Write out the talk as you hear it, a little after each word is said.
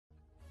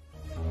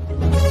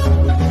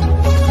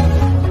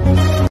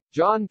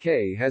John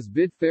Kay has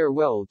bid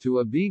farewell to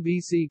a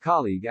BBC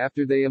colleague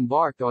after they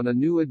embarked on a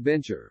new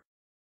adventure.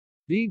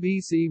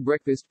 BBC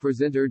Breakfast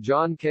presenter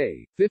John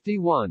Kay,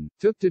 51,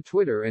 took to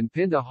Twitter and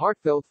penned a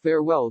heartfelt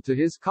farewell to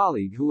his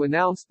colleague who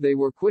announced they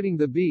were quitting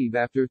the BB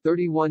after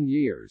 31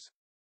 years.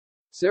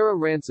 Sarah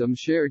Ransom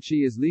shared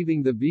she is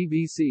leaving the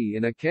BBC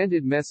in a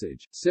candid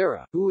message.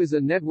 Sarah, who is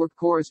a network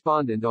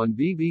correspondent on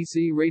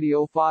BBC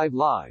Radio 5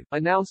 Live,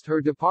 announced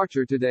her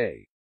departure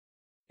today.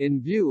 In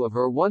view of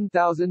her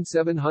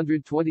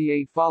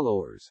 1,728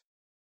 followers.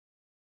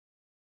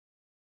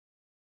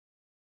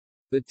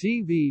 The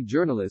TV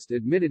journalist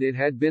admitted it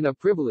had been a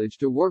privilege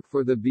to work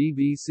for the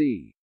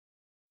BBC.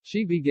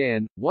 She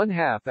began, one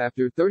half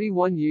after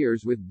 31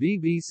 years with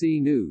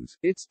BBC News,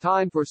 it's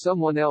time for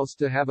someone else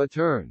to have a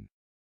turn.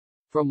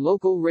 From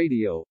local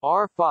radio,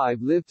 R5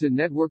 Live to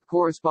network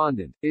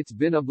correspondent, it's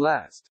been a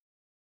blast.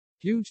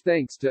 Huge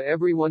thanks to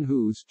everyone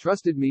who's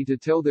trusted me to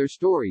tell their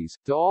stories,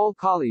 to all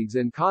colleagues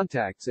and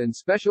contacts, and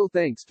special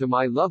thanks to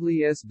my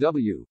lovely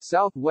SW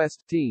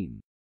Southwest team.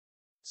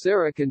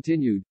 Sarah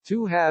continued,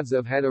 two halves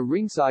have had a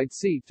ringside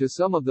seat to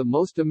some of the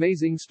most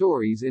amazing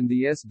stories in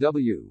the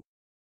SW.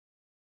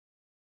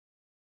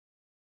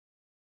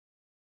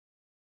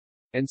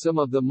 And some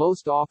of the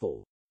most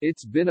awful.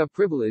 It's been a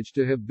privilege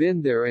to have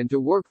been there and to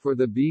work for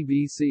the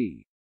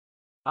BBC.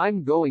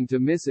 I'm going to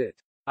miss it.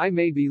 I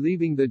may be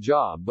leaving the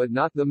job but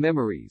not the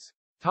memories.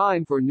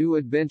 Time for new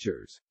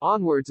adventures.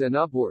 Onwards and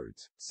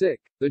upwards.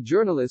 Sick. The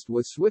journalist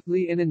was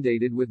swiftly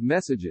inundated with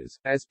messages,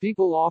 as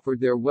people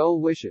offered their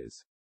well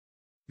wishes.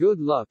 Good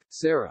luck,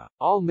 Sarah.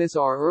 I'll miss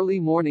our early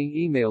morning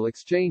email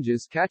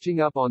exchanges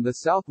catching up on the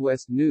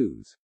Southwest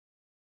news.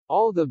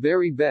 All the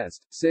very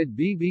best, said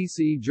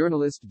BBC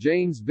journalist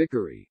James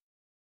Vickery.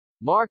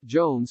 Mark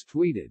Jones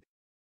tweeted.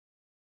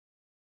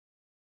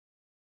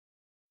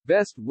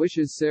 Best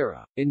wishes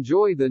Sarah.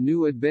 Enjoy the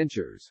new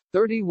adventures.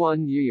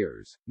 31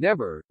 years.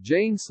 Never,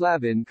 Jane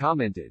Slavin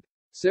commented.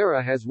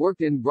 Sarah has worked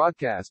in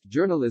broadcast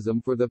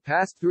journalism for the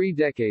past 3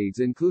 decades,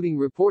 including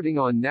reporting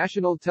on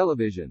national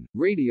television,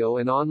 radio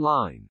and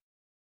online.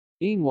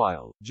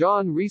 Meanwhile,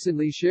 John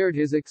recently shared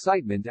his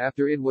excitement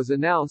after it was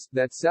announced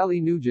that Sally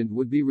Nugent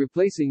would be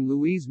replacing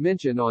Louise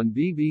Minchin on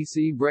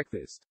BBC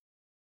Breakfast.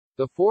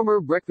 The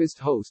former breakfast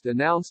host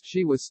announced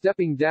she was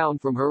stepping down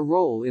from her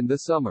role in the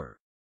summer.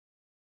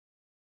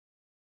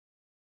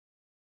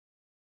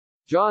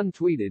 John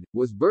tweeted,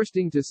 was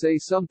bursting to say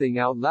something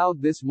out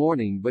loud this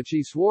morning but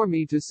she swore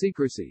me to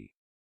secrecy.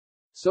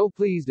 So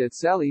pleased that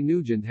Sally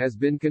Nugent has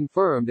been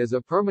confirmed as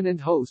a permanent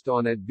host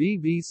on at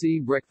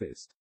BBC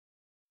Breakfast.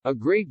 A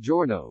great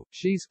giorno,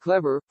 she's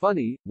clever,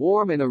 funny,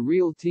 warm and a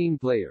real team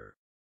player.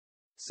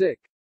 Sick.